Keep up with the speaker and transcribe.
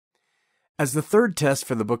As the third test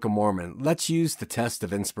for the Book of Mormon, let's use the test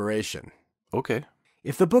of inspiration. Okay.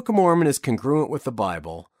 If the Book of Mormon is congruent with the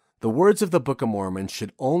Bible, the words of the Book of Mormon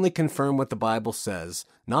should only confirm what the Bible says,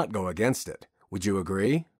 not go against it. Would you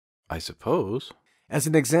agree? I suppose. As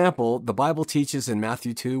an example, the Bible teaches in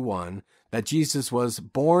Matthew 2:1 that Jesus was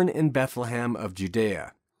born in Bethlehem of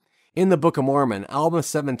Judea. In the Book of Mormon, Alma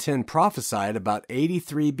 7:10 prophesied about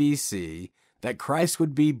 83 BC that Christ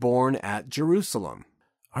would be born at Jerusalem.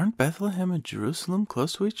 Aren't Bethlehem and Jerusalem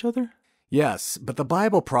close to each other? Yes, but the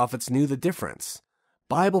Bible prophets knew the difference.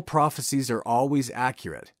 Bible prophecies are always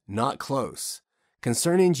accurate, not close.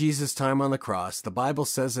 Concerning Jesus' time on the cross, the Bible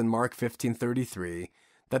says in Mark 15:33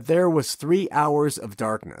 that there was 3 hours of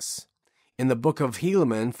darkness. In the book of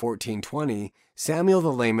Helaman 14:20, Samuel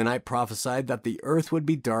the Lamanite prophesied that the earth would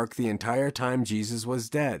be dark the entire time Jesus was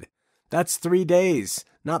dead. That's 3 days,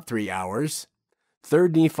 not 3 hours.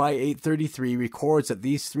 3 Nephi 8:33 records that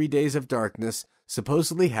these 3 days of darkness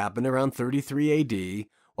supposedly happened around 33 AD,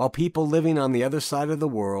 while people living on the other side of the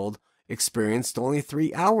world experienced only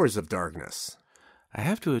 3 hours of darkness. I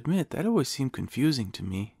have to admit, that always seemed confusing to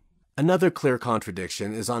me. Another clear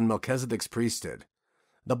contradiction is on Melchizedek's priesthood.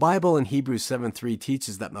 The Bible in Hebrews 7:3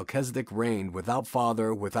 teaches that Melchizedek reigned without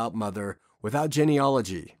father, without mother, without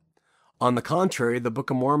genealogy. On the contrary, the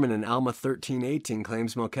Book of Mormon in Alma 13:18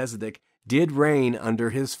 claims Melchizedek did reign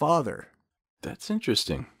under his father. That's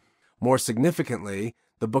interesting. More significantly,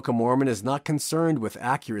 the Book of Mormon is not concerned with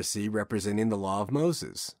accuracy representing the law of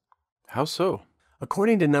Moses. How so?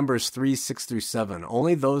 According to Numbers 3:6-7,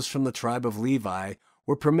 only those from the tribe of Levi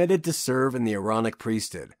were permitted to serve in the Aaronic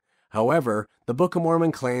priesthood. However, the Book of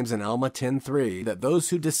Mormon claims in Alma 10:3 that those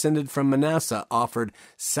who descended from Manasseh offered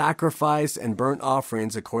sacrifice and burnt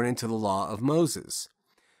offerings according to the law of Moses.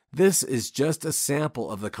 This is just a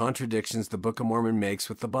sample of the contradictions the Book of Mormon makes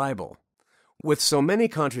with the Bible. With so many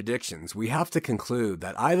contradictions, we have to conclude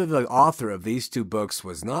that either the author of these 2 books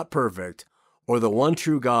was not perfect, or the one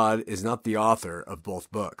true God is not the author of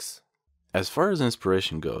both books. As far as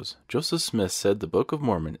inspiration goes, Joseph Smith said the Book of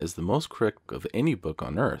Mormon is the most correct of any book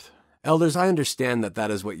on earth. Elders, I understand that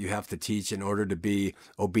that is what you have to teach in order to be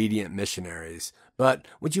obedient missionaries, but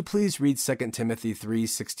would you please read 2 Timothy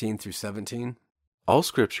 3:16-17? All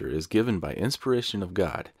Scripture is given by inspiration of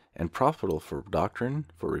God, and profitable for doctrine,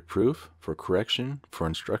 for reproof, for correction, for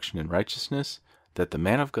instruction in righteousness, that the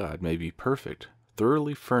man of God may be perfect,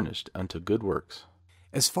 thoroughly furnished unto good works.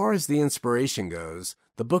 As far as the inspiration goes,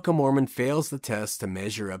 the Book of Mormon fails the test to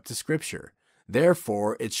measure up to Scripture.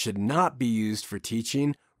 Therefore, it should not be used for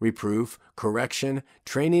teaching, reproof, correction,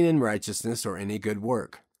 training in righteousness, or any good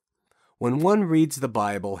work. When one reads the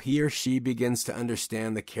Bible, he or she begins to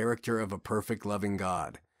understand the character of a perfect, loving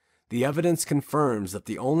God. The evidence confirms that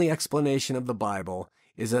the only explanation of the Bible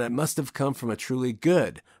is that it must have come from a truly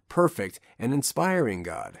good, perfect, and inspiring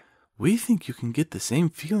God. We think you can get the same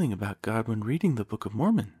feeling about God when reading the Book of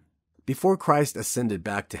Mormon. Before Christ ascended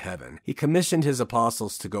back to heaven, he commissioned his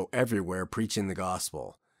apostles to go everywhere preaching the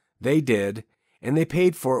gospel. They did, and they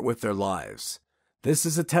paid for it with their lives. This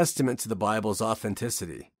is a testament to the Bible's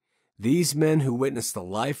authenticity. These men who witnessed the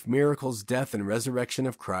life, miracles, death, and resurrection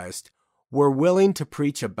of Christ were willing to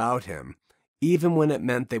preach about him, even when it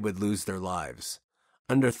meant they would lose their lives.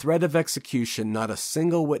 Under threat of execution, not a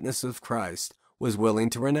single witness of Christ was willing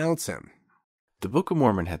to renounce him. The Book of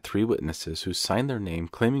Mormon had 3 witnesses who signed their name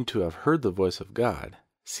claiming to have heard the voice of God,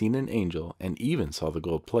 seen an angel, and even saw the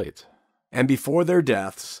gold plates. And before their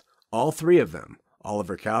deaths, all 3 of them,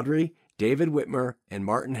 Oliver Cowdery, David Whitmer, and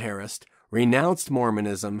Martin Harris, renounced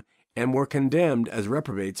Mormonism and were condemned as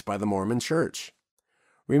reprobates by the Mormon Church.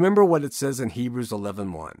 Remember what it says in Hebrews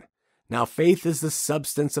 11:1. Now faith is the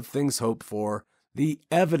substance of things hoped for, the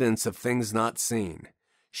evidence of things not seen.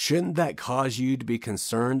 Shouldn't that cause you to be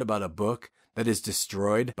concerned about a book that is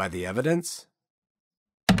destroyed by the evidence?